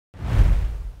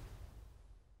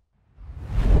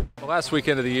last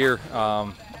weekend of the year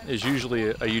is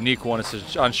usually a unique one.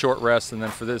 It's on short rest, and then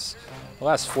for the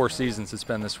last 4 seasons it's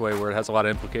been this way, where it has a lot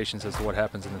of implications as to what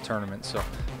happens in the tournament. So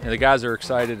the guys are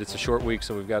excited. It's a short week,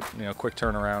 so we've got a quick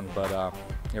turnaround, but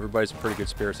everybody's in pretty good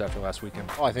spirits after last weekend.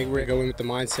 I think we're going to go in with the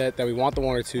mindset that we want the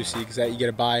 1 or 2 seed, because that you get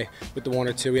a bye with the 1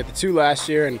 or 2. We had the 2 last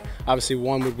year, and obviously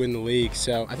 1 would win the league.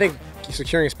 So I think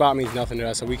securing a spot means nothing to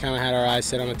us. So we kind of had our eyes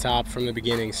set on the top from the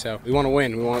beginning. So we want to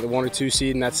win. We want the 1 or 2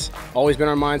 seed, and that's always been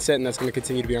our mindset, and that's going to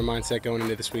continue to be our mindset going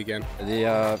into this weekend.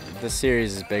 The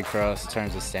series is big for us in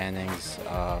terms of standings.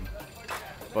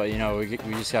 But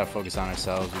we just got to focus on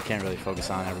ourselves. We can't really focus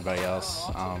on everybody else.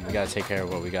 We got to take care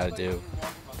of what we got to do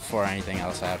before anything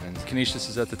else happens. Canisius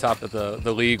is at the top of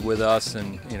the league with us,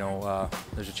 and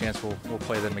there's a chance we'll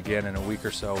play them again in a week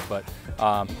or so. But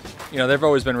they've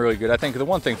always been really good. I think the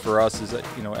one thing for us is that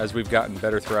as we've gotten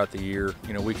better throughout the year,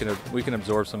 we can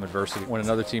absorb some adversity. When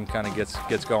another team kind of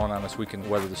gets going on us, we can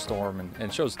weather the storm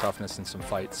and shows toughness in some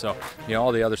fights. So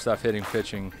all the other stuff, hitting,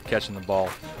 pitching, catching the ball,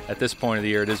 at this point of the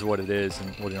year, it is what it is,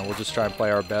 and we'll just try and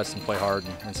play our best and play hard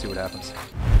and see what happens.